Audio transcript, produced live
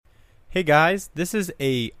Hey guys, this is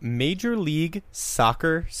a Major League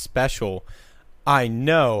Soccer special. I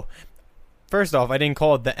know. First off, I didn't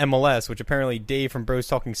call it the MLS, which apparently Dave from Bros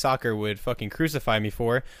Talking Soccer would fucking crucify me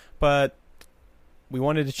for, but we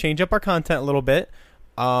wanted to change up our content a little bit.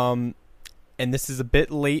 And this is a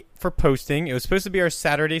bit late for posting. It was supposed to be our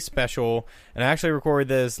Saturday special, and I actually recorded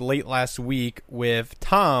this late last week with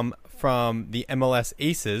Tom from the MLS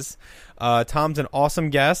Aces. Tom's an awesome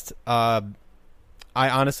guest. I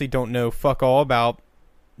honestly don't know fuck all about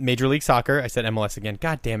Major League Soccer. I said MLS again.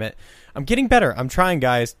 God damn it. I'm getting better. I'm trying,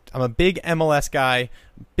 guys. I'm a big MLS guy,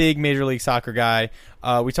 big Major League Soccer guy.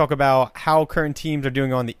 We talk about how current teams are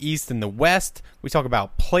doing on the East and the West. We talk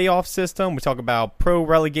about playoff system. We talk about pro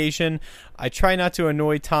relegation. I try not to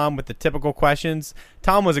annoy Tom with the typical questions.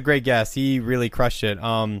 Tom was a great guest. He really crushed it.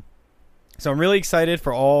 So I'm really excited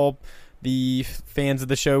for all the fans of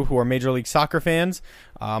the show who are Major League Soccer fans.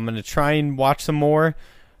 I'm going to try and watch some more.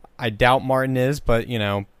 I doubt Martin is, but, you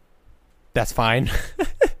know, that's fine.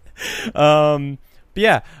 But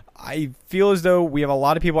yeah, I feel as though we have a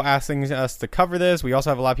lot of people asking us to cover this. We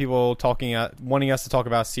also have a lot of people wanting us to talk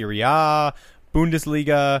about Serie A,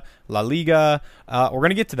 Bundesliga, La Liga. We're going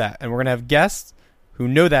to get to that, and we're going to have guests who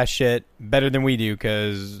know that shit better than we do,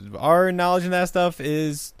 because our knowledge in that stuff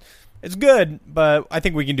it's good, but I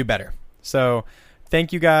think we can do better. So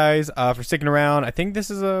thank you guys for sticking around. I think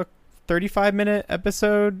this is a 35-minute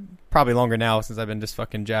episode, probably longer now since I've been just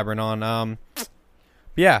fucking jabbering on. But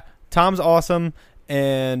yeah, Tom's awesome,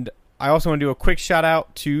 and I also want to do a quick shout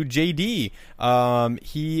out to JD.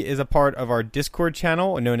 He is a part of our Discord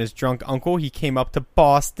channel known as Drunk Uncle. He came up to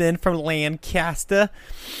Boston from Lancaster,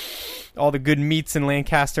 all the good meats in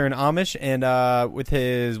Lancaster and Amish, and with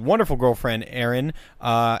his wonderful girlfriend Erin,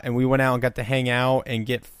 and we went out and got to hang out and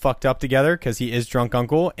get fucked up together because he is Drunk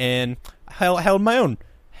Uncle, and held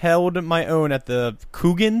my own at the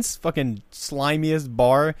Coogan's, fucking slimiest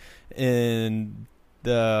bar in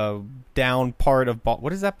the down part of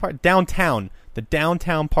what is that part? Downtown. The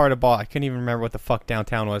downtown part of Boston. I couldn't even remember what the fuck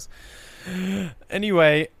downtown was.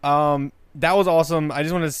 Anyway, that was awesome. I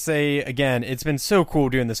just wanted to say again, it's been so cool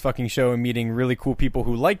doing this fucking show and meeting really cool people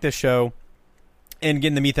who like this show and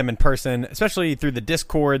getting to meet them in person, especially through the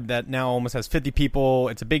Discord that now almost has 50 people.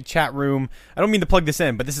 It's a big chat room. I don't mean to plug this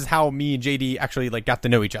in, but this is how me and JD actually got to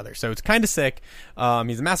know each other. So it's kind of sick.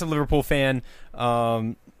 He's a massive Liverpool fan.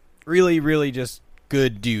 Really, really just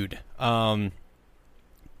good dude. But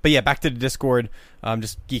yeah, back to the Discord. I'm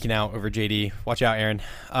just geeking out over JD. Watch out, Aaron.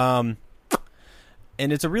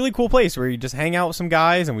 And it's a really cool place where you just hang out with some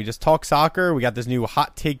guys and we just talk soccer. We got this new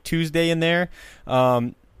Hot Take Tuesday in there.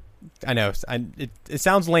 I know it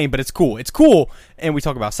sounds lame, but it's cool. It's cool. And we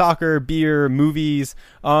talk about soccer, beer, movies.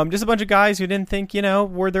 Just a bunch of guys who didn't think,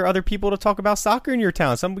 were there other people to talk about soccer in your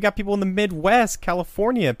town? We got people in the Midwest,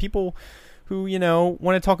 California, people who,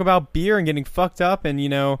 want to talk about beer and getting fucked up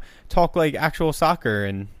and, talk like actual soccer.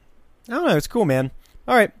 And I don't know. It's cool, man.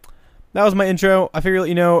 All right. That was my intro. I figured,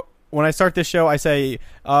 when I start this show, I say,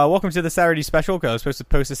 welcome to the Saturday special, because I was supposed to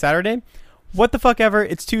post a Saturday. What the fuck ever.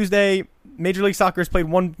 It's Tuesday. Major League Soccer has played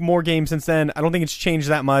one more game since then. I don't think it's changed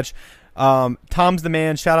that much. Tom's the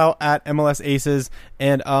man. Shout out at MLS Aces.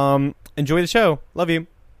 And enjoy the show. Love you.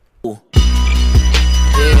 Yeah.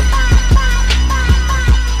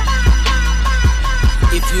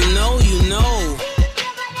 If you know, you know.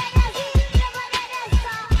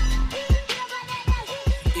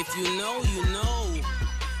 If you know, you know.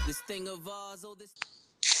 This thing of ours, oh, this.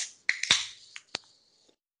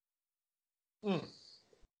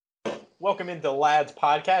 Welcome into Lads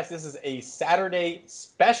Podcast. This is a Saturday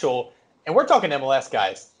special, and we're talking MLS,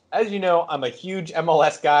 guys. As you know, I'm a huge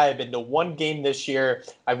MLS guy. I've been to one game this year.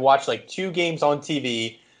 I've watched 2 games on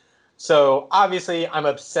TV. So obviously, I'm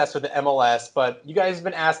obsessed with the MLS, but you guys have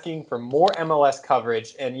been asking for more MLS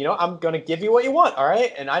coverage, and I'm going to give you what you want, all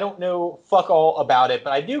right? And I don't know fuck all about it,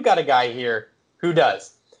 but I do got a guy here who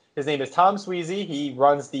does. His name is Tom Sweezy. He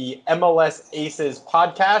runs the MLS Aces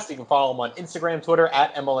podcast. You can follow him on Instagram, Twitter,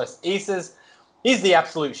 at MLS Aces. He's the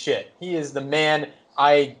absolute shit. He is the man.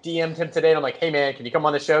 I DM'd him today, and I'm like, hey, man, can you come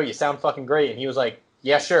on the show? You sound fucking great. And he was like,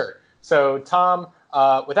 yeah, sure. So, Tom,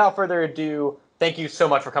 without further ado, thank you so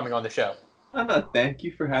much for coming on the show. Thank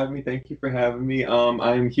you for having me.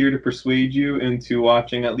 I'm here to persuade you into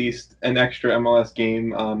watching at least an extra MLS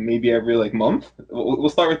game, maybe every month. We'll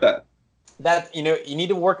start with that. That you need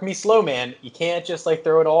to work me slow, man. You can't just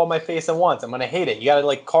throw it all in my face at once. I'm gonna hate it. You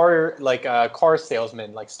gotta car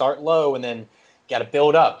salesman, start low and then gotta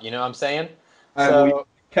build up. You know what I'm saying? Well, you're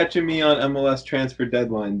catching me on MLS transfer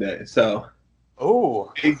deadline day, so.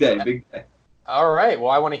 Oh. Big day. All right. Well,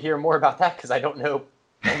 I want to hear more about that because I don't know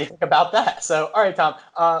anything about that. So, all right, Tom.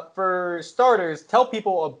 For starters, tell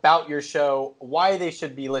people about your show, why they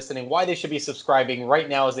should be listening, why they should be subscribing right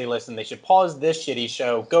now as they listen. They should pause this shitty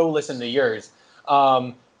show, go listen to yours,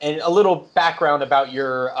 and a little background about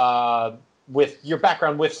your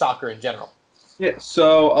background with soccer in general. Yeah,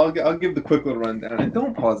 so I'll give the quick little rundown, and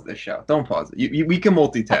don't pause this show. Don't pause it. We can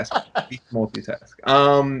multitask. We can multitask.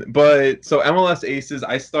 But so MLS Aces,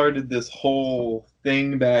 I started this whole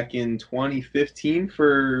thing back in 2015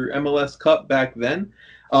 for MLS Cup back then.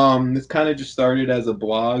 This kind of just started as a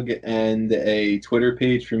blog and a Twitter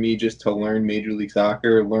page for me just to learn Major League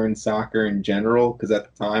Soccer, learn soccer in general, because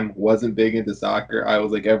at the time wasn't big into soccer. I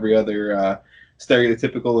was like every other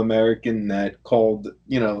stereotypical American that called,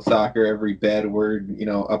 soccer every bad word,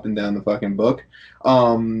 up and down the fucking book.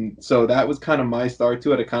 So that was kind of my start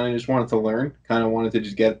to it. I kind of just wanted to learn, kind of wanted to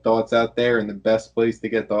just get thoughts out there. And the best place to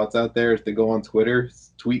get thoughts out there is to go on Twitter,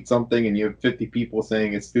 tweet something, and you have 50 people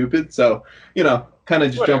saying it's stupid. So, kind of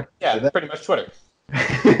just Twitter. jump. Yeah, pretty much Twitter.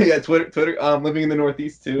 Yeah, Twitter. Living in the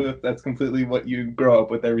Northeast too, if that's completely what you grow up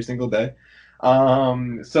with every single day.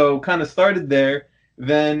 So kind of started there.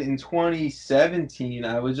 Then in 2017,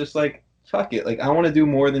 I was just like, fuck it. Like, I want to do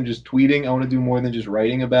more than just tweeting. I want to do more than just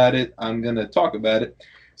writing about it. I'm going to talk about it.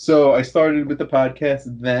 So I started with the podcast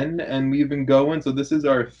then, and we've been going. So this is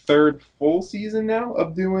our third full season now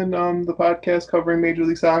of doing the podcast covering Major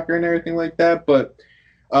League Soccer and everything like that. But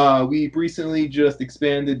we've recently just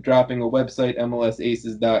expanded, dropping a website,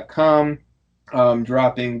 mlsaces.com.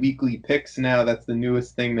 Dropping weekly picks now. That's the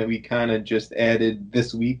newest thing that we kind of just added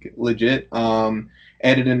this week, legit.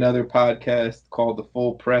 Added another podcast called the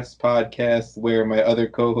Full Press Podcast, where my other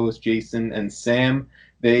co-hosts, Jason and Sam,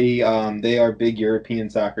 they are big European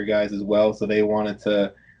soccer guys as well. So they wanted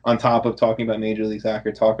to, on top of talking about Major League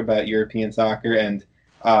Soccer, talk about European soccer. And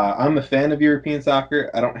I'm a fan of European soccer.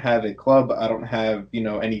 I don't have a club. I don't have,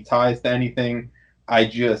 any ties to anything. I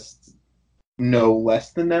just know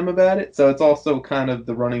less than them about it. So it's also kind of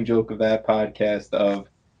the running joke of that podcast of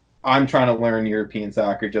I'm trying to learn European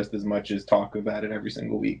soccer just as much as talk about it every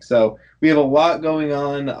single week. So we have a lot going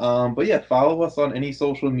on. But yeah, follow us on any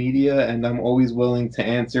social media, and I'm always willing to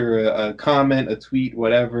answer a comment, a tweet,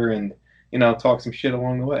 whatever, and talk some shit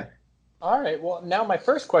along the way. All right. Well, now my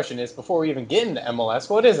first question is, before we even get into MLS,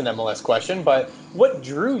 well, it is an MLS question, but what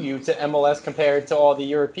drew you to MLS compared to all the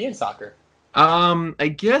European soccer?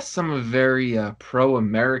 I guess I'm a very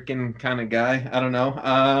pro-American kind of guy. I don't know.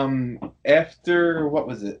 After, what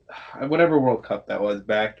was it? Whatever World Cup that was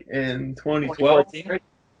back in 2012. 2014? Right?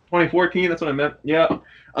 2014, that's what I meant. Yeah.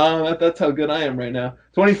 That's how good I am right now.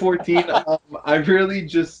 2014, I really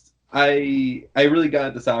just, I really got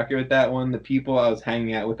into soccer with that one. The people I was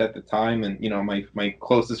hanging out with at the time and, my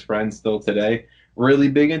closest friends still today, really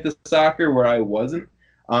big into soccer where I wasn't.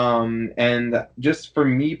 And just for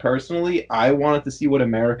me personally, I wanted to see what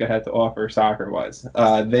America had to offer soccer-wise.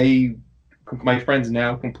 My friends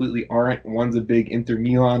now completely aren't. One's a big Inter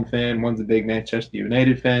Milan fan, one's a big Manchester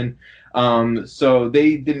United fan. So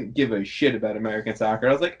they didn't give a shit about American soccer.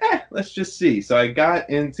 I was like, let's just see. So I got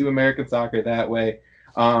into American soccer that way.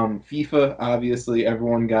 FIFA, obviously,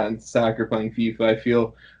 everyone got into soccer playing FIFA, I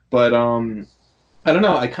feel. But I don't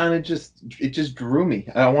know. I kind of it just drew me.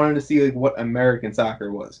 I wanted to see like what American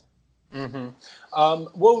soccer was. Mm-hmm.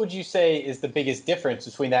 What would you say is the biggest difference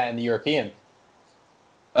between that and the European?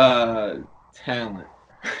 Talent.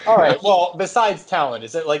 All right. Well, besides talent,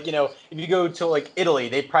 is it like, if you go to like Italy,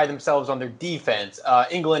 they pride themselves on their defense.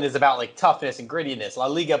 England is about like toughness and grittiness. La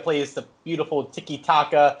Liga plays the beautiful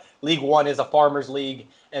tiki-taka. League One is a farmers league,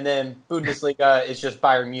 and then Bundesliga is just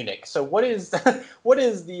Bayern Munich. So is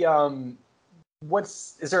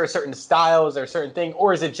there a certain style? Is there a certain thing,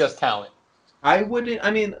 or is it just talent?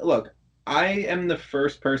 Look, I am the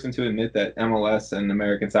first person to admit that MLS and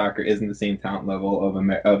American soccer isn't the same talent level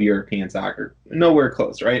of European soccer. Nowhere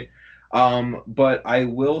close, right? But I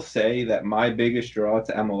will say that my biggest draw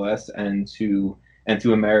to MLS and to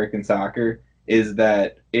American soccer is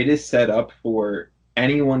that it is set up for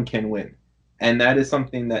anyone can win. And that is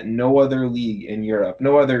something that no other league in Europe,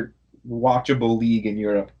 no other watchable league in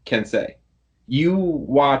Europe can say. You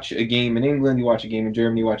watch a game in England, you watch a game in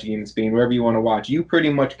Germany, you watch a game in Spain, wherever you want to watch, you pretty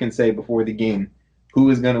much can say before the game who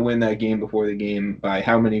is going to win that game before the game by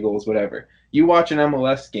how many goals, whatever. You watch an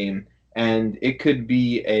MLS game, and it could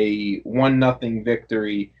be a 1-0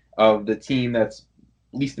 victory of the team that's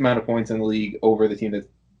least amount of points in the league over the team that's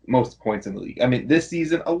most points in the league. I mean, this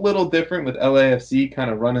season, a little different with LAFC kind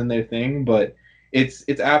of running their thing, but it's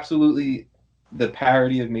absolutely... the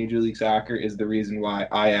parity of Major League Soccer is the reason why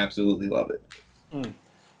I absolutely love it.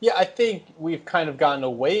 Yeah, I think we've kind of gotten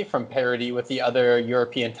away from parity with the other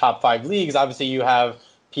European top 5 leagues. Obviously, you have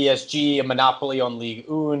PSG, a monopoly on Ligue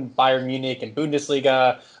 1, Bayern Munich and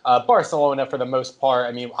Bundesliga, Barcelona for the most part.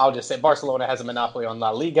 I mean, I'll just say Barcelona has a monopoly on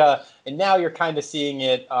La Liga, and now you're kind of seeing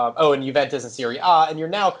it, and Juventus and Serie A, and you're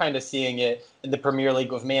now kind of seeing it in the Premier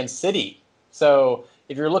League with Man City. So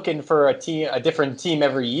if you're looking for a different team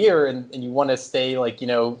every year and you want to stay like,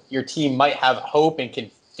 your team might have hope and can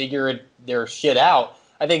figure their shit out,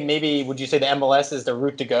 I think maybe, would you say the MLS is the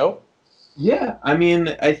route to go? Yeah, I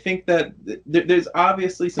mean, I think that there's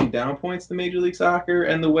obviously some down points to Major League Soccer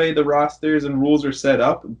and the way the rosters and rules are set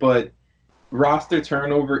up, but roster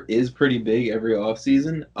turnover is pretty big every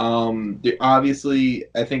offseason. Obviously,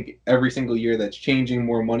 I think every single year that's changing,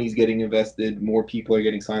 more money's getting invested, more people are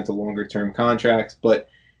getting signed to longer-term contracts, but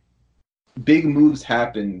big moves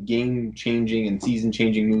happen, game-changing and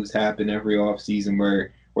season-changing moves happen every offseason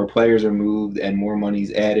where players are moved and more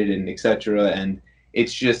money's added and et cetera, and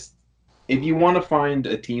it's just, if you want to find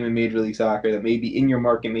a team in Major League Soccer that may be in your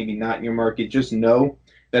market, maybe not in your market, just know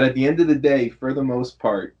that at the end of the day, for the most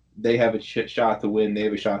part, they have a shot to win. They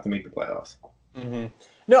have a shot to make the playoffs. Mm-hmm.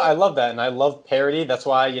 No, I love that, and I love parity. That's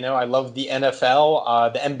why, I love the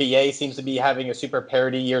NFL. The NBA seems to be having a super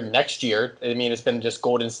parity year next year. I mean, it's been just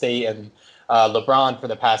Golden State and LeBron for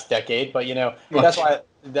the past decade, but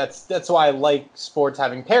that's why I like sports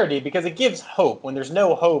having parity, because it gives hope. When there's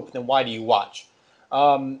no hope, then why do you watch?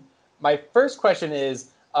 My first question is,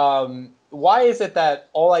 why is it that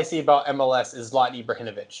all I see about MLS is Zlatan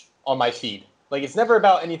Ibrahimovic on my feed? Like, it's never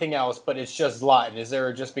about anything else, but it's just Zlatan. Is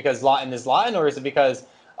there just because Zlatan is Zlatan, or is it because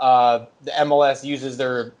the MLS uses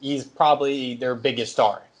he's probably their biggest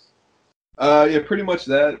star? Yeah, pretty much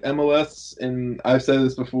that. MLS, and I've said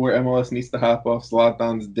this before, MLS needs to hop off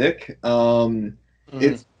Zlatan's dick.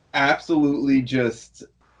 It's absolutely just...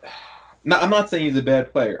 I'm not saying he's a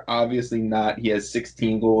bad player. Obviously not. He has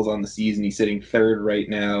 16 goals on the season. He's sitting third right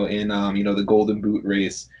now in the Golden Boot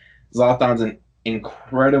race. Zlatan's an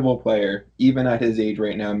incredible player, even at his age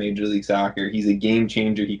right now in Major League Soccer. He's a game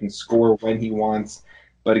changer. He can score when he wants.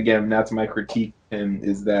 But again, that's my critique of him,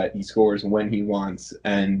 is that he scores when he wants.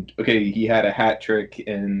 And, okay, he had a hat trick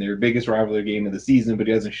in their biggest rivalry game of the season, but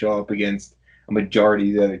he doesn't show up against a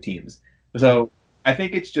majority of the other teams. So I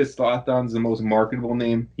think it's just Zlatan's the most marketable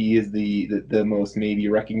name. He is the most maybe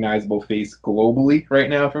recognizable face globally right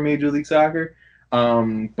now for Major League Soccer.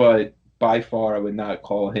 But by far, I would not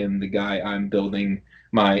call him the guy I'm building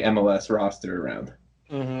my MLS roster around.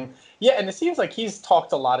 Mm-hmm. Yeah, and it seems like he's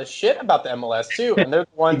talked a lot of shit about the MLS too, and they're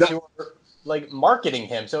the ones who are like marketing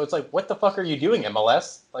him. So it's like, what the fuck are you doing,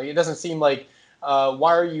 MLS? Like, it doesn't seem like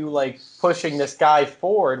why are you like pushing this guy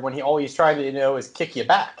forward when all he's trying to is kick you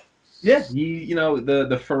back? Yeah,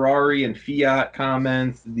 the Ferrari and Fiat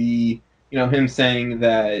comments, him saying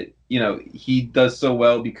that, he does so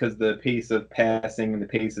well because the pace of passing and the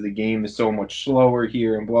pace of the game is so much slower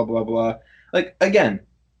here and blah, blah, blah. Like, again,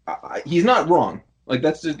 he's not wrong. Like,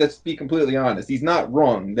 let's be completely honest. He's not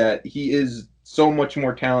wrong that he is so much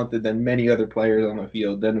more talented than many other players on the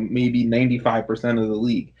field, than maybe 95% of the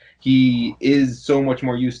league. He is so much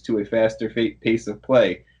more used to a faster pace of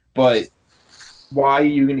play. But why are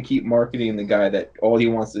you going to keep marketing the guy that all he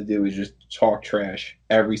wants to do is just talk trash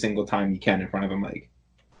every single time he can in front of a mic?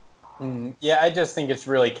 Yeah, I just think it's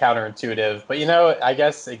really counterintuitive. But, I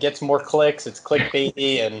guess it gets more clicks. It's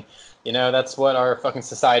clickbaity, and, that's what our fucking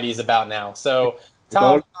society is about now. So,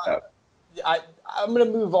 Tom, I'm going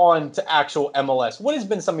to move on to actual MLS. What has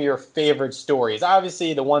been some of your favorite stories?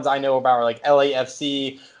 Obviously, the ones I know about are like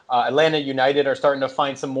LAFC, Atlanta United are starting to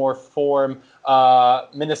find some more form.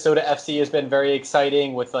 Minnesota FC has been very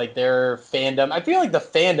exciting with like their fandom. I feel like the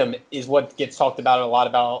fandom is what gets talked about a lot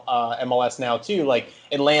about MLS now too. Like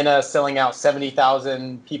Atlanta selling out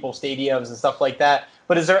 70,000 people stadiums and stuff like that.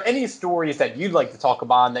 But is there any stories that you'd like to talk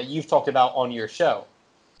about that you've talked about on your show?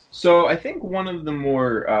 So I think one of the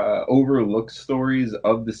more overlooked stories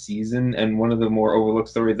of the season, and one of the more overlooked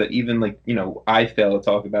stories that even I fail to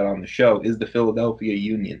talk about on the show, is the Philadelphia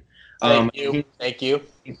Union. Thank you.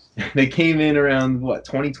 They came in around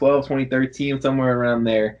 2012, 2013, somewhere around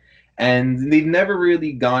there, and they've never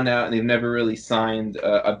really gone out and they've never really signed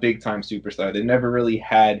a big time superstar. They've never really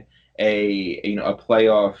had a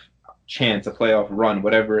playoff chance, a playoff run,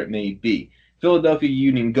 whatever it may be. Philadelphia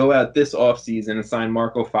Union go out this offseason and sign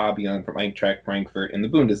Marco Fabian from Eintracht Frankfurt in the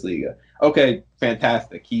Bundesliga. Okay,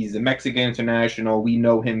 fantastic. He's a Mexican international. We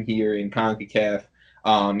know him here in CONCACAF.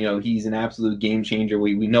 He's an absolute game changer.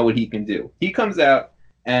 We know what he can do. He comes out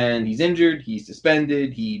and he's injured. He's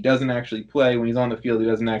suspended. He doesn't actually play. When he's on the field, he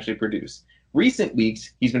doesn't actually produce. Recent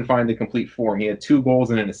weeks, he's been finding complete form. He had 2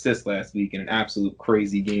 goals and an assist last week in an absolute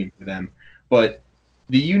crazy game for them. But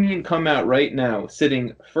the Union come out right now,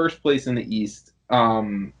 sitting first place in the East,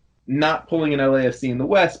 not pulling an LAFC in the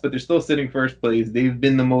West, but they're still sitting first place. They've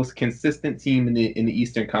been the most consistent team in the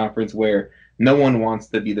Eastern Conference, where no one wants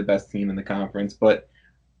to be the best team in the conference, but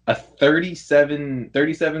a 37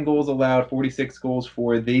 goals allowed, 46 goals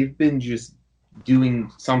for. They've been just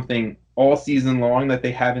doing something all season long that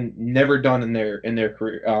they haven't never done in their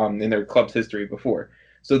career in their club's history before.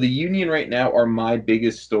 So the Union right now are my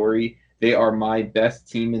biggest story. They are my best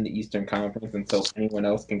team in the Eastern Conference until anyone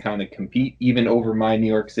else can kind of compete, even over my New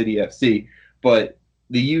York City FC. But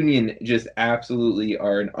the Union just absolutely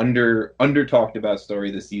are an under talked about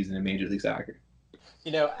story this season in Major League Soccer.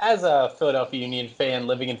 You know, as a Philadelphia Union fan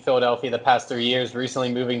living in Philadelphia the past 3 years,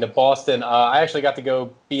 recently moving to Boston, I actually got to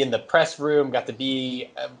go be in the press room, got to be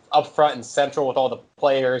up front and central with all the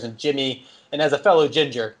players and Jimmy. And as a fellow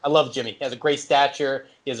Ginger, I love Jimmy. He has a great stature.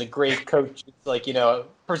 He has a great coach. Like,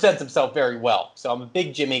 presents himself very well. So I'm a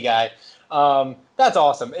big Jimmy guy. That's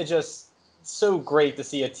awesome. It's just so great to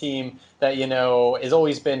see a team that, has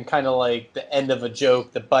always been kind of like the end of a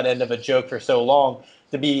joke, the butt end of a joke for so long,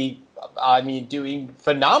 to be doing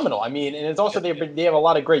phenomenal. And it's also they have a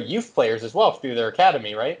lot of great youth players as well through their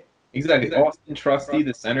academy, right? Exactly. Austin Trusty,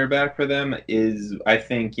 the center back for them, is, I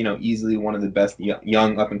think, easily one of the best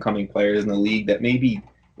young up-and-coming players in the league that maybe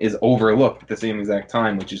is overlooked at the same exact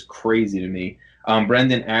time, which is crazy to me.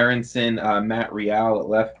 Brendan Aronson, Matt Real at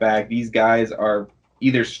left back, these guys are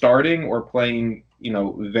either starting or playing,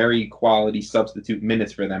 very quality substitute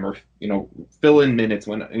minutes for them, or, fill-in minutes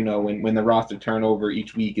when the roster turnover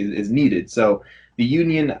each week is needed. So the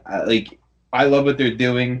Union, I love what they're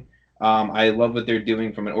doing. I love what they're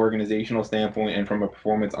doing from an organizational standpoint and from a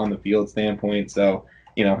performance on the field standpoint. So,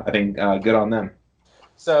 I think good on them.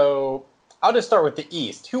 So I'll just start with the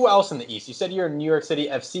East. Who else in the East? You said you're a New York City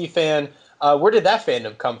FC fan. Where did that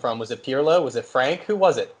fandom come from? Was it Pirlo? Was it Frank? Who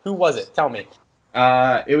was it? Tell me.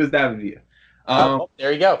 It was David Villa.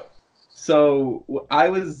 There you go. So I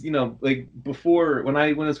was, before when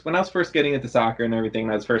I was first getting into soccer and everything,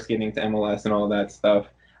 and I was first getting into MLS and all that stuff,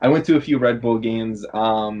 I went to a few Red Bull games,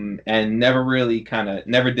 and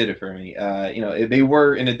never did it for me. They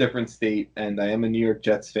were in a different state, and I am a New York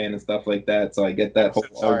Jets fan and stuff like that, so I get that whole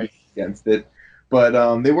argument against it.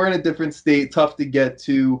 But they were in a different state, tough to get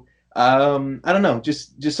to. I don't know,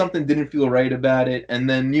 just something didn't feel right about it. And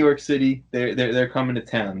then New York City, they're coming to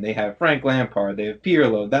town. They have Frank Lampard, they have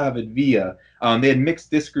Pirlo, David Villa. They had Mix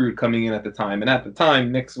Diskerud coming in at the time, and at the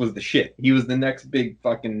time, Mix was the shit. He was the next big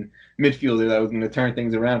fucking midfielder that was going to turn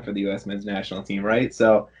things around for the U.S. men's national team, right?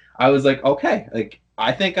 So I was like, okay,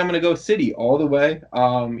 I think I'm going to go City all the way.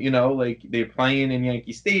 They're playing in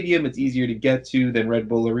Yankee Stadium. It's easier to get to than Red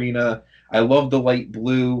Bull Arena. I love the light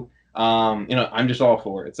blue. I'm just all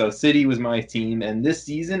for it. So City was my team, and this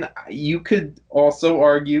season you could also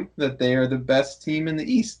argue that they are the best team in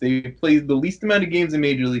the East. They played the least amount of games in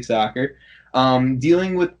Major League Soccer,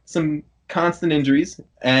 dealing with some constant injuries,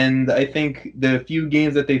 and I think the few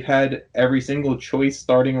games that they've had every single choice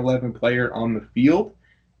starting 11 player on the field,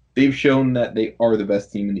 they've shown that they are the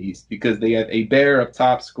best team in the East, because they have a Bear up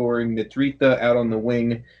top scoring, Mitrita out on the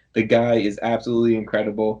wing. The guy is absolutely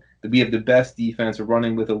incredible. We have the best defense. We're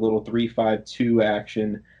running with a little 3-5-2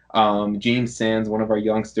 action. James Sands, one of our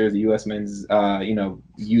youngsters, the U.S. men's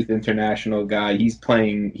youth international guy, he's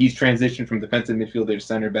transitioned from defensive midfielder to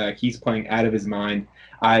center back. He's playing out of his mind.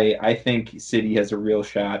 I think City has a real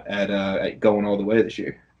shot at going all the way this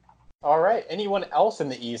year. All right. Anyone else in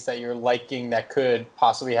the East that you're liking that could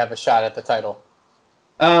possibly have a shot at the title?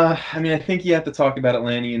 I think you have to talk about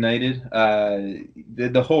Atlanta United.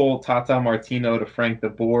 The whole Tata Martino to Frank de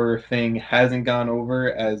Boer thing hasn't gone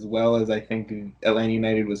over as well as I think Atlanta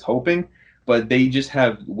United was hoping, but they just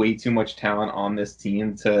have way too much talent on this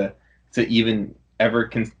team to even ever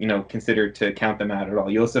consider to count them out at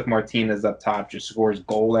all. Josef Martinez up top just scores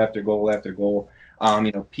goal after goal after goal.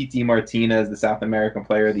 P.T. Martinez, the South American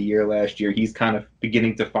Player of the Year last year, he's kind of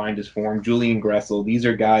beginning to find his form. Julian Gressel, these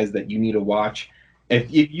are guys that you need to watch. If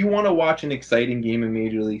you want to watch an exciting game in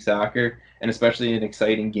Major League Soccer, and especially an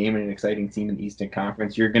exciting game and an exciting team in the Eastern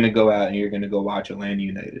Conference, you're going to go out and you're going to go watch Atlanta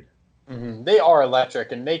United. Mm-hmm. They are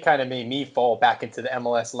electric, and they kind of made me fall back into the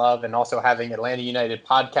MLS love, and also having Atlanta United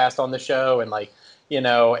podcast on the show. And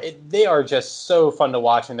they are just so fun to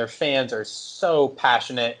watch, and their fans are so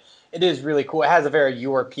passionate. It is really cool. It has a very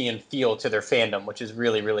European feel to their fandom, which is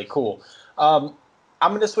really, really cool. I'm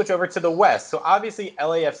going to switch over to the West. So obviously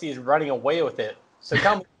LAFC is running away with it. So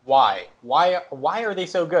tell me why. Why are they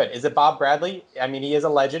so good? Is it Bob Bradley? He is a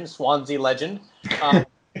legend, Swansea legend.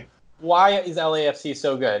 Why is LAFC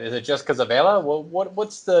so good? Is it just because of Vela?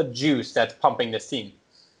 What's the juice that's pumping this team?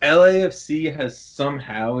 LAFC has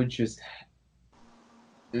somehow just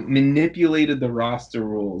manipulated the roster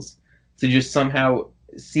rules to just somehow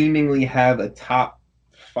seemingly have a top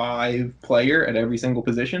five player at every single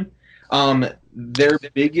position. Their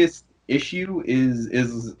biggest issue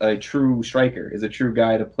is a true striker, is a true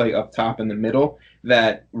guy to play up top in the middle.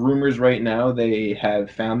 That rumors right now they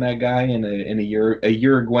have found that guy in a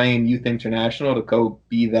Uruguayan youth international to go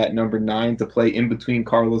be that number 9 to play in between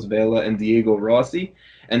Carlos Vela and Diego Rossi.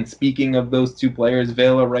 And speaking of those two players,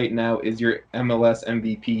 Vela right now is your MLS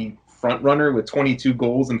MVP front runner with 22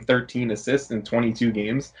 goals and 13 assists in 22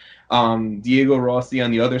 games. Diego Rossi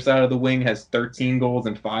on the other side of the wing has 13 goals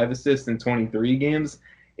and 5 assists in 23 games.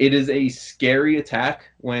 It is a scary attack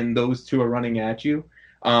when those two are running at you.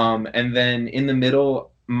 And then in the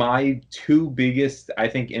middle, my two biggest, I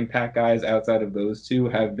think, impact guys outside of those two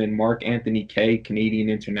have been Mark Anthony Kaye, Canadian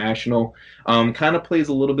international. Kind of plays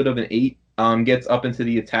a little bit of an 8, gets up into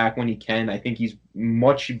the attack when he can. I think he's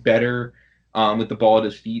much better with the ball at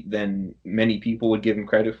his feet than many people would give him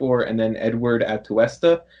credit for. And then Edward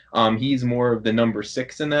Atuesta, he's more of the number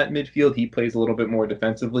 6 in that midfield. He plays a little bit more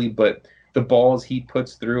defensively, but the balls he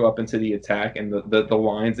puts through up into the attack and the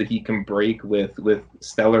lines that he can break with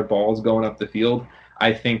stellar balls going up the field,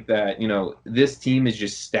 I think that, this team is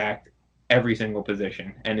just stacked every single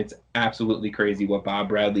position, and it's absolutely crazy what Bob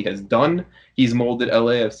Bradley has done. He's molded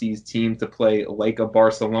LAFC's team to play like a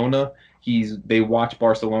Barcelona. They watch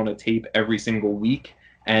Barcelona tape every single week,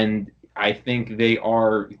 and I think they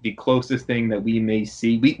are the closest thing that we may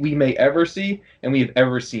see, we may ever see, and we have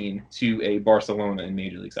ever seen to a Barcelona in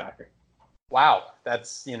Major League Soccer. Wow,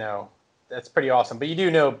 that's pretty awesome. But you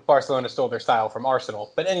do know Barcelona stole their style from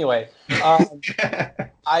Arsenal. But anyway,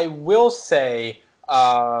 I will say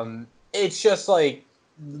it's just like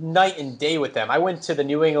night and day with them. I went to the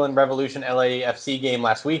New England Revolution LAFC game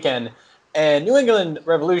last weekend, and New England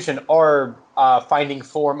Revolution are finding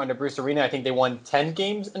form under Bruce Arena. I think they won 10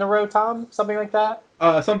 games in a row, Tom, something like that.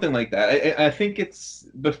 Something like that. I think it's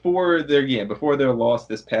before their loss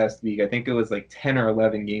this past week. I think it was like 10 or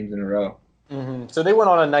 11 games in a row. Mm-hmm. So they went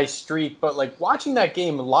on a nice streak, but like watching that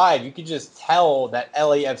game live, you could just tell that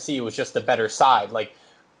LAFC was just the better side, like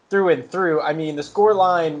through and through. I mean, the score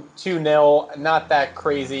line 2-0, not that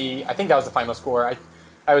crazy. I think that was the final score.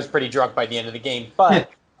 I was pretty drunk by the end of the game,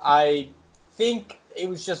 but I think it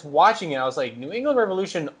was just watching it. I was like, New England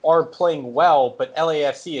Revolution are playing well, but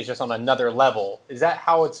LAFC is just on another level. Is that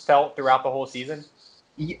how it's felt throughout the whole season?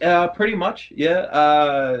 Yeah, pretty much. Yeah.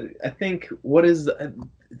 I think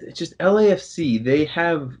it's just LAFC. They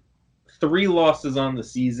have 3 losses on the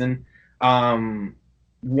season.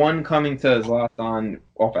 One coming to Zlatan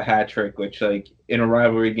off a hat trick, which, like, in a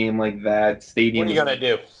rivalry game like that, stadium. What are you gonna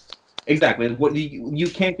do? Exactly. You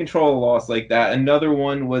can't control a loss like that. Another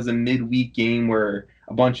one was a midweek game where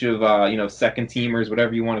a bunch of second teamers,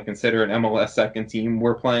 whatever you want to consider an MLS second team,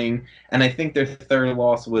 were playing, and I think their third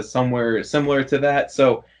loss was somewhere similar to that.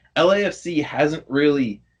 So LAFC hasn't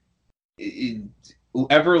really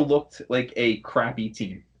ever looked like a crappy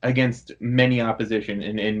team against many opposition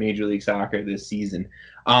in Major League Soccer this season.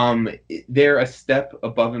 They're a step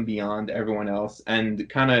above and beyond everyone else, and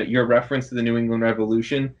kind of your reference to the New England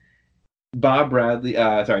Revolution.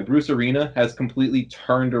 Bruce Arena has completely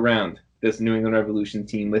turned around this New England Revolution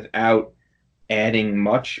team without adding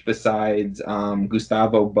much besides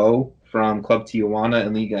Gustavo Bo from Club Tijuana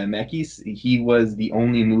and Liga MX. He was the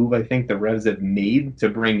only move I think the Revs have made to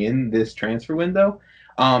bring in this transfer window.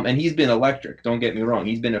 And he's been electric, don't get me wrong.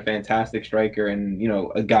 He's been a fantastic striker and,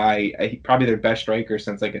 a guy, probably their best striker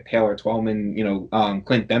since like a Taylor Twellman,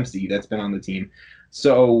 Clint Dempsey that's been on the team.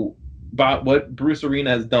 So, but what Bruce Arena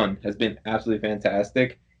has done has been absolutely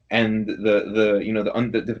fantastic. And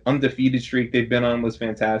the undefeated streak they've been on was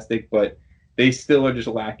fantastic, but they still are just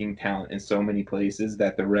lacking talent in so many places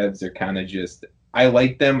that the Revs are kind of just. I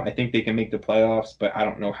like them. I think they can make the playoffs, but I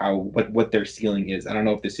don't know what their ceiling is. I don't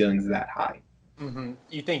know if the ceiling is that high. Mm-hmm.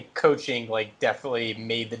 You think coaching definitely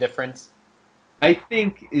made the difference? I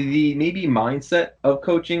think the maybe mindset of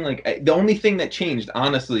coaching, the only thing that changed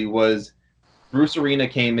honestly was Bruce Arena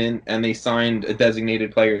came in and they signed a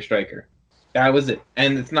designated player striker. That was it.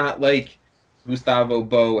 And it's not like Gustavo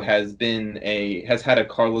Bo has had a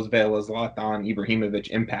Carlos Vela, Zlatan Ibrahimovic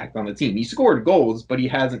impact on the team. He scored goals, but he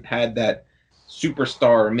hasn't had that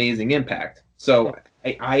superstar amazing impact. So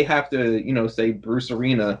I have to, say Bruce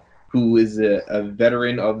Arena, who is a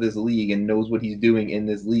veteran of this league and knows what he's doing in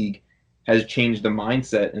this league, has changed the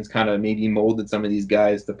mindset and has kind of maybe molded some of these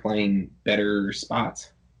guys to playing better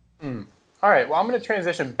spots. All right, well, I'm going to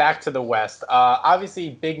transition back to the West. Obviously,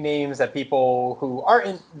 big names that people who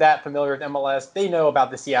aren't that familiar with MLS, they know about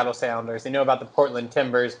the Seattle Sounders. They know about the Portland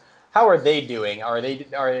Timbers. How are they doing?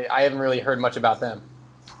 I haven't really heard much about them.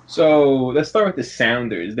 So let's start with the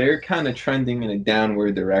Sounders. They're kind of trending in a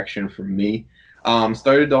downward direction for me.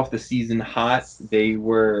 Started off the season hot. They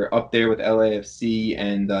were up there with LAFC,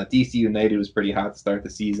 and DC United was pretty hot to start the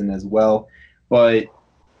season as well. But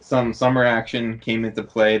some summer action came into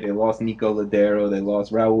play. They lost Nico Ladero. They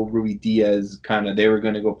lost Raul Rui Diaz. They were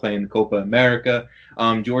going to go play in the Copa America.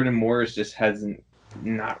 Jordan Morris just hasn't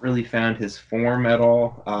not really found his form at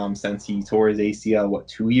all since he tore his ACL,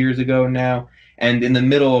 2 years ago now. And in the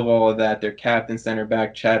middle of all of that, their captain center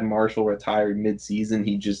back, Chad Marshall, retired mid-season.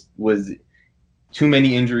 He just was too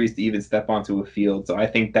many injuries to even step onto a field. So I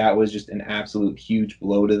think that was just an absolute huge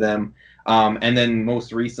blow to them. And then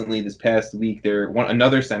most recently, this past week,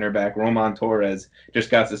 another center back, Roman Torres, just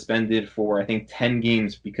got suspended for, I think, 10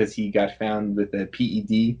 games because he got found with a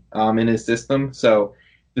PED in his system. So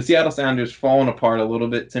the Seattle Sounders fallen apart a little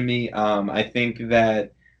bit to me. I think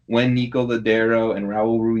that when Nico Ladero and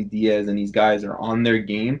Raul Rui Diaz and these guys are on their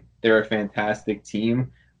game, they're a fantastic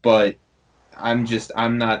team. But I'm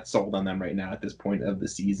not sold on them right now at this point of the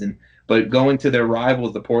season. But going to their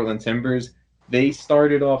rivals, the Portland Timbers, they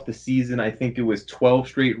started off the season, I think it was 12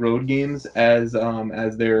 straight road games as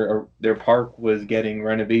their park was getting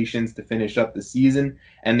renovations to finish up the season,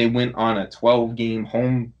 and they went on a 12-game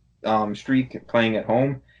home streak playing at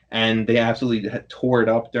home, and they absolutely tore it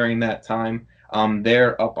up during that time.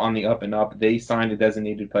 They're up on the up and up. They signed a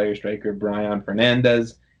designated player striker, Brian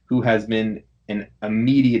Fernandez, who has been an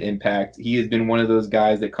immediate impact. He has been one of those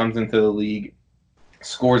guys that comes into the league,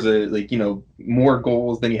 scores more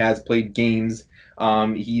goals than he has played games.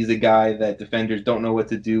 He's a guy that defenders don't know what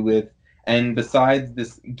to do with. And besides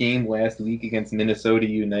this game last week against Minnesota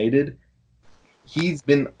United, he's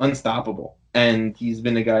been unstoppable. And he's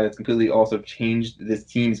been a guy that's completely also changed this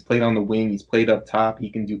team. He's played on the wing. He's played up top. He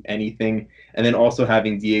can do anything. And then also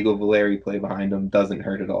having Diego Valeri play behind him doesn't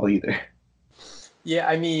hurt at all either. Yeah,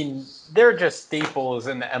 I mean, they're just staples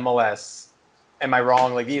in the MLS. Am I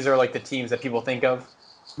wrong? These are the teams that people think of?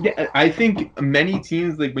 Yeah, I think many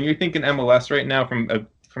teams, when you're thinking MLS right now from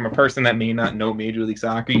a person that may not know Major League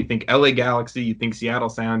Soccer, you think LA Galaxy, you think Seattle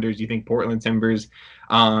Sounders, you think Portland Timbers,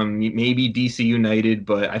 maybe DC United,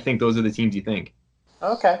 but I think those are the teams you think.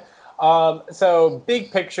 Okay. So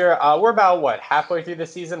big picture, we're about, halfway through the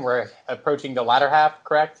season? We're approaching the latter half,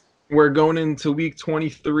 correct? We're going into week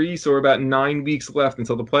 23, so we're about 9 weeks left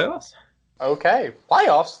until the playoffs. Okay,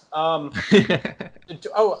 playoffs.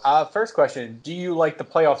 First question: do you like the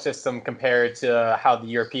playoff system compared to how the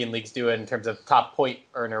European leagues do it in terms of top point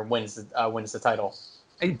earner wins the title?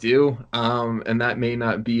 I do, and that may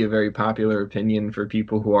not be a very popular opinion for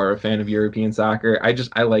people who are a fan of European soccer. I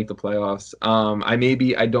like the playoffs.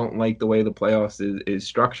 I don't like the way the playoffs is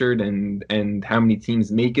structured and how many teams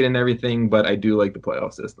make it and everything, but I do like the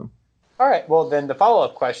playoff system. All right. Well, then the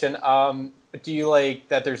follow-up question: do you like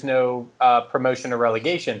that there's no promotion or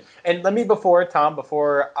relegation? And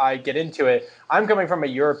before I get into it, I'm coming from a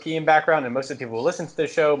European background, and most of the people who listen to the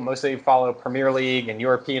show mostly follow Premier League and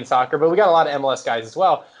European soccer, but we got a lot of MLS guys as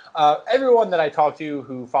well. Everyone that I talk to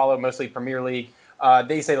who follow mostly Premier League,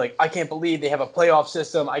 they say, I can't believe they have a playoff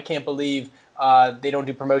system. I can't believe they don't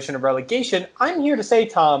do promotion or relegation. I'm here to say,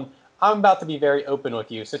 Tom, I'm about to be very open with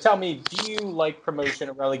you. So tell me, do you like promotion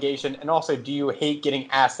or relegation? And also, do you hate getting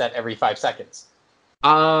asked that every 5 seconds?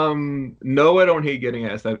 No, I don't hate getting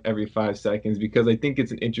asked that every 5 seconds because I think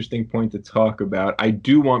it's an interesting point to talk about. I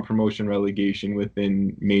do want promotion relegation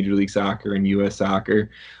within Major League Soccer and U.S. Soccer.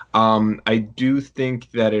 I do think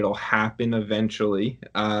that it'll happen eventually.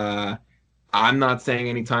 I'm not saying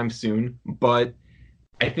anytime soon, but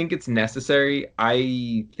I think it's necessary.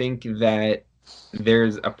 I think that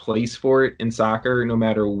there's a place for it in soccer, no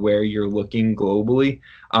matter where you're looking globally.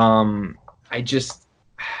 I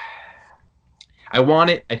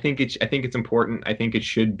want it. I think it's important. I think it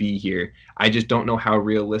should be here. I just don't know how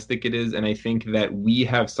realistic it is, and I think that we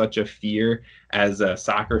have such a fear as a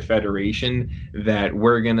soccer federation that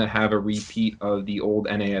we're gonna have a repeat of the old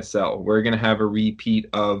NASL. We're gonna have a repeat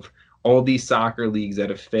of all these soccer leagues that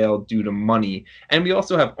have failed due to money. And we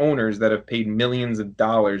also have owners that have paid millions of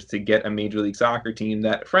dollars to get a Major League Soccer team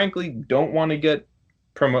that, frankly, don't want to get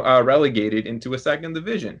relegated into a second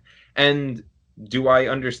division. And do I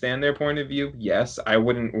understand their point of view? Yes. I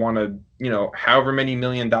wouldn't want to, however many $1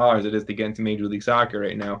 million it is to get into Major League Soccer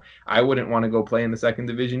right now, I wouldn't want to go play in the second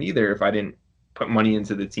division either if I didn't put money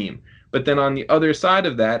into the team. But then on the other side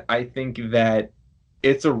of that, I think that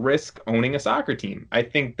it's a risk owning a soccer team. I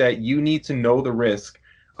think that you need to know the risk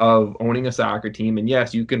of owning a soccer team. And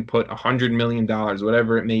yes, you can put $100 million,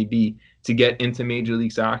 whatever it may be, to get into Major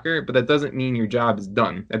League Soccer, but that doesn't mean your job is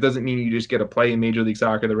done. That doesn't mean you just get to play in Major League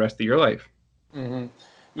Soccer the rest of your life. Mm-hmm.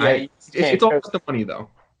 Yeah, it's all about the money, though.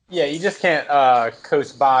 Yeah, you just can't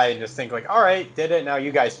coast by and just think like, all right, did it, now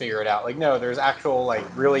you guys figure it out. Like, no, there's actual like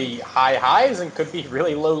really high highs and could be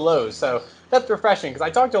really low lows. So that's refreshing because I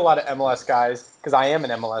talk to a lot of MLS guys because I am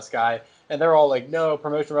an MLS guy, and they're all like, no,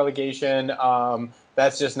 promotion relegation.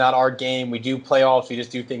 That's just not our game. We do playoffs. We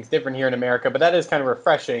just do things different here in America. But that is kind of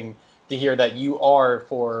refreshing to hear that you are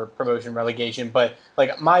for promotion relegation. But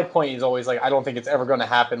like my point is always like, I don't think it's ever going to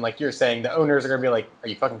happen. Like you're saying, the owners are going to be like, are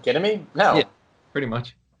you fucking kidding me? No. Yeah, pretty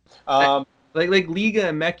much. Um, like Liga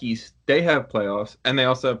and Mekis, they have playoffs and they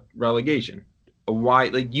also have relegation. Why?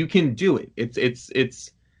 Like you can do it.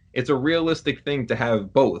 It's a realistic thing to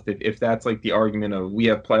have both. If that's like the argument of we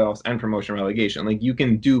have playoffs and promotion relegation, like you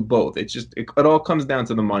can do both. It's just it all comes down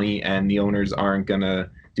to the money, and the owners aren't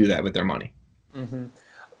gonna do that with their money. Mm-hmm.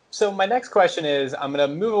 So my next question is, I'm going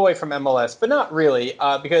to move away from MLS, but not really,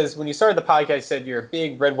 because when you started the podcast, you said you're a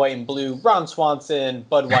big red, white, and blue Ron Swanson,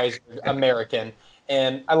 Budweiser American,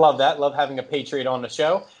 and I love that. Love having a Patriot on the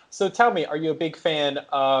show. So tell me, are you a big fan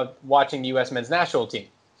of watching the U.S. men's national team?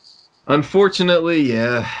 Unfortunately,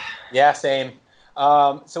 yeah. Yeah, same.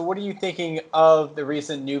 So what are you thinking of the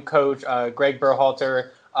recent new coach, Greg Berhalter?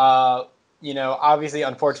 Obviously,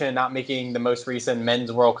 unfortunate not making the most recent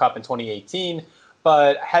Men's World Cup in 2018.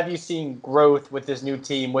 But have you seen growth with this new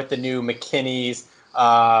team, with the new McKinney's,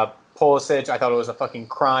 Pulisic? I thought it was a fucking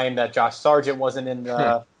crime that Josh Sargent wasn't in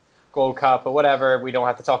the Gold Cup, but whatever. We don't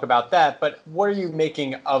have to talk about that. But what are you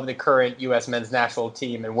making of the current U.S. men's national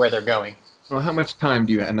team and where they're going? Well, how much time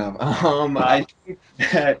do you have? I think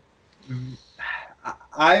that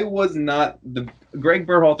I was not Greg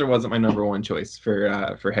Berhalter wasn't my number one choice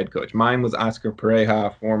for head coach. Mine was Oscar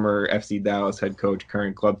Pareja, former FC Dallas head coach,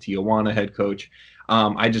 current Club Tijuana head coach.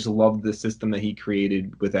 I just loved the system that he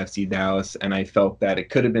created with FC Dallas, and I felt that it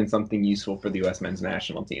could have been something useful for the U.S. men's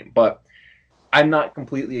national team. But I'm not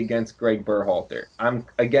completely against Greg Berhalter. I'm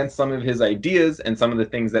against some of his ideas and some of the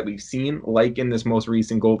things that we've seen, like in this most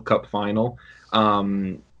recent Gold Cup final.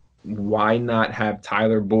 Why not have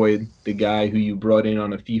Tyler Boyd, the guy who you brought in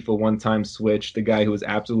on a FIFA one-time switch, the guy who was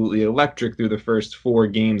absolutely electric through the first 4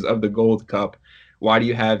 games of the Gold Cup? Why do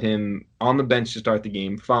you have him on the bench to start the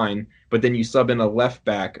game? Fine. But then you sub in a left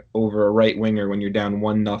back over a right winger when you're down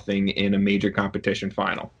 1-0 in a major competition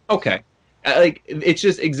final. Okay. Like, it's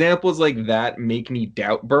just examples like that make me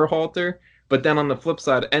doubt Berhalter. But then on the flip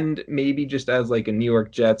side, and maybe just as like a New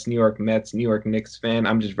York Jets, New York Mets, New York Knicks fan,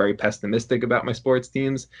 I'm just very pessimistic about my sports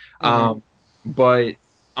teams. Mm-hmm. But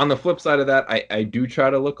on the flip side of that, I do try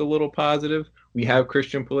to look a little positive. We have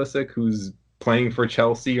Christian Pulisic, who's playing for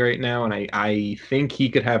Chelsea right now, and I think he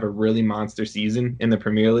could have a really monster season in the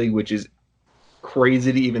Premier League, which is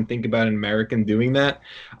crazy to even think about an American doing that.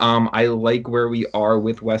 I like where we are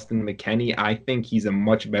with Weston McKennie. I think he's a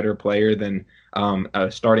much better player than a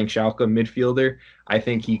starting Schalke midfielder. I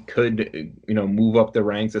think he could, move up the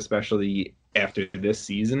ranks, especially after this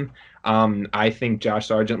season. I think Josh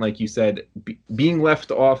Sargent, like you said, being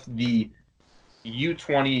left off the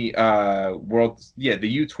U20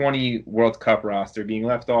 the U20 World Cup roster, being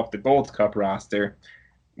left off the Gold Cup roster,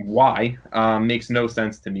 why makes no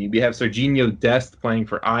sense to me. We have Serginho Dest playing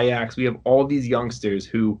for Ajax. We have all these youngsters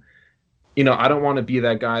who, I don't want to be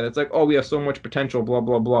that guy that's like, oh, we have so much potential, blah,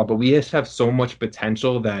 blah, blah. But we just have so much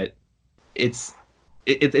potential that it's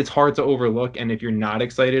hard to overlook. And if you're not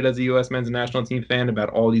excited as a U.S. men's national team fan about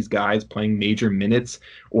all these guys playing major minutes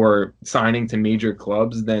or signing to major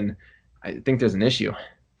clubs, then I think there's an issue.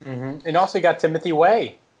 Mm-hmm. And also you got Timothy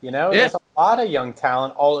Way. There's a lot of young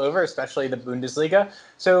talent all over, especially the Bundesliga.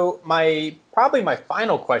 So probably my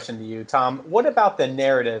final question to you, Tom, what about the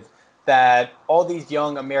narrative that all these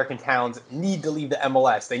young American talents need to leave the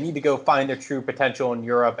MLS? They need to go find their true potential in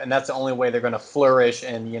Europe, and that's the only way they're going to flourish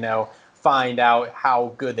and, find out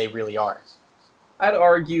how good they really are. I'd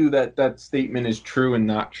argue that statement is true and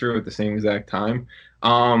not true at the same exact time.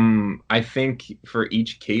 I think for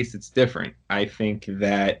each case, it's different. I think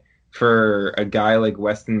that for a guy like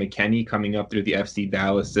Weston McKennie coming up through the FC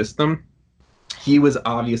Dallas system, he was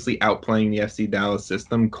obviously outplaying the FC Dallas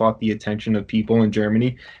system, caught the attention of people in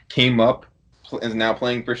Germany, came up, is now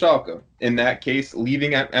playing for Schalke. In that case,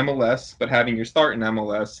 leaving at MLS, but having your start in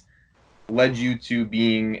MLS led you to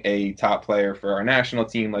being a top player for our national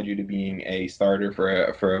team, led you to being a starter for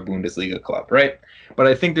a Bundesliga club, right? But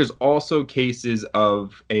I think there's also cases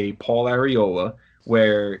of a Paul Arriola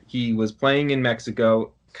where he was playing in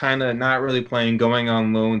Mexico, kind of not really playing, going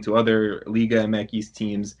on loan to other Liga MX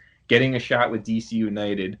teams, getting a shot with DC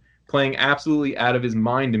United, playing absolutely out of his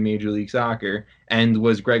mind in Major League Soccer, and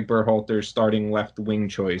was Greg Berhalter's starting left wing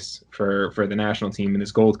choice for the national team in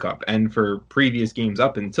this Gold Cup and for previous games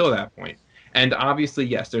up until that point. And obviously,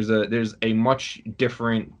 yes, there's a much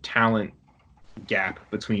different talent gap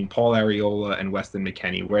between Paul Arriola and Weston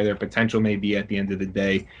McKennie, where their potential may be at the end of the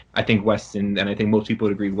day. I think Weston, and I think most people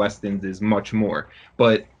would agree, Weston's is much more.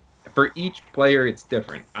 But for each player, it's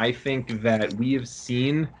different. I think that we have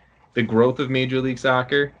seen the growth of Major League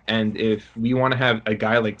Soccer, and if we want to have a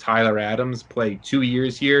guy like Tyler Adams play 2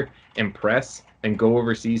 years here, impress, and go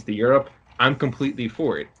overseas to Europe, I'm completely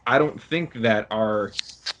for it. I don't think that our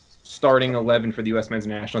starting 11 for the U.S. men's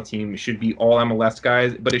national team should be all MLS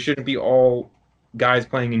guys, but it shouldn't be all guys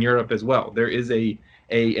playing in Europe as well. There is an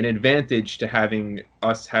advantage to having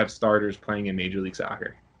us have starters playing in Major League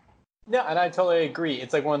Soccer. No, and I totally agree.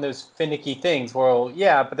 It's like one of those finicky things where, well,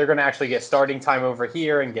 yeah, but they're going to actually get starting time over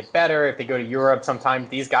here and get better. If they go to Europe, sometimes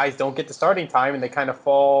these guys don't get the starting time and they kind of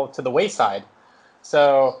fall to the wayside.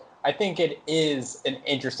 So I think it is an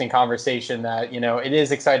interesting conversation that, it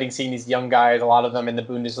is exciting seeing these young guys, a lot of them in the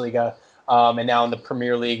Bundesliga and now in the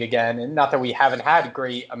Premier League again. And not that we haven't had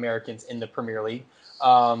great Americans in the Premier League.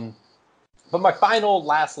 But my final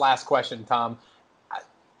last question, Tom,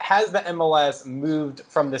 has the MLS moved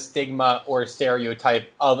from the stigma or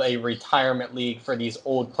stereotype of a retirement league for these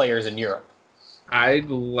old players in Europe? I'd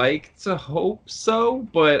like to hope so,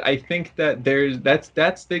 but I think that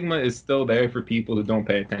that stigma is still there for people who don't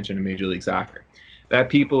pay attention to Major League Soccer. That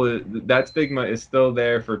stigma is still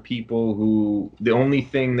there for people who the only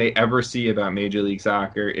thing they ever see about Major League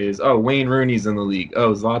Soccer is, oh, Wayne Rooney's in the league,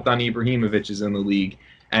 oh, Zlatan Ibrahimovic is in the league,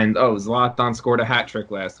 and oh, Zlatan scored a hat trick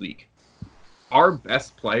last week. Our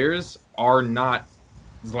best players are not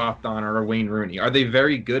Zlatan or Wayne Rooney. Are they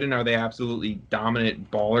very good and are they absolutely dominant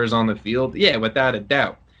ballers on the field? Yeah, without a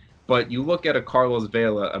doubt. But you look at a Carlos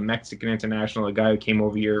Vela, a Mexican international, a guy who came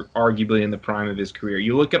over here arguably in the prime of his career.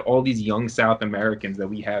 You look at all these young South Americans that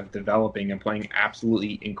we have developing and playing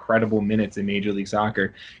absolutely incredible minutes in Major League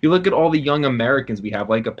Soccer. You look at all the young Americans we have,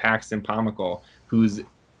 like a Paxton Pomykal, who's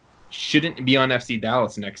shouldn't be on FC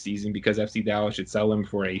Dallas next season because FC Dallas should sell him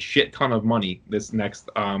for a shit ton of money this next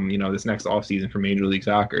offseason for Major League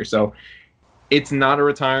Soccer. So it's not a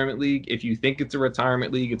retirement league. If you think it's a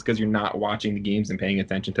retirement league, it's because you're not watching the games and paying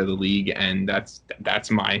attention to the league, and that's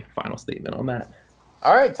my final statement on that.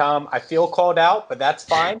 All right, Tom, I feel called out, but that's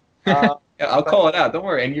fine. I'll call it out. Don't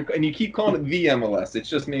worry. And you keep calling it the MLS. It's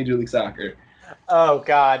just Major League Soccer. Oh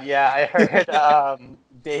God, yeah, I heard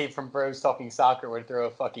Dave from Bros Talking Soccer would throw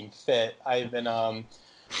a fucking fit. I've been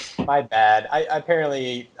my bad. I'm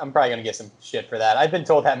probably gonna get some shit for that. I've been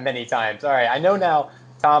told that many times. All right, I know now,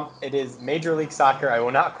 Tom. It is Major League Soccer. I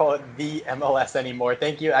will not call it the MLS anymore.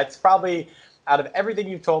 Thank you. It's probably out of everything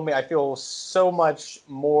you've told me, I feel so much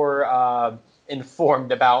more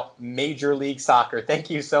informed about Major League Soccer.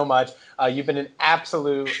 Thank you so much. You've been an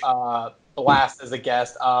absolute blast as a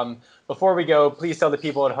guest. Before we go, please tell the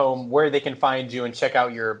people at home where they can find you and check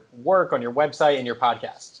out your work on your website and your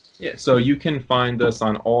podcast. Yeah, so you can find us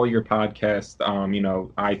on all your podcasts,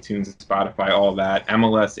 iTunes, Spotify, all that,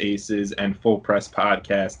 MLS Aces and Full Press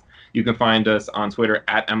Podcast. You can find us on Twitter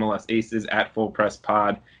at MLS Aces, at Full Press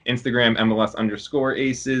Pod, Instagram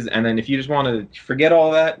MLS_Aces, and then if you just want to forget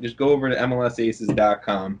all that, just go over to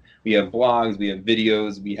MLSAces.com. We have blogs, we have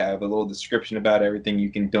videos, we have a little description about everything. You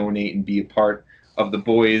can donate and be a part of the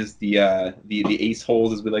boys, the ace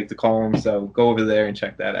holes as we like to call them. So go over there and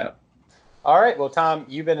check that out. All right. Well, Tom,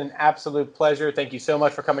 you've been an absolute pleasure. Thank you so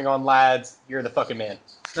much for coming on, lads. You're the fucking man.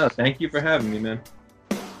 No, thank you for having me, man.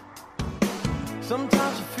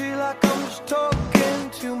 Sometimes I feel like I'm just talking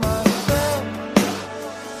to myself.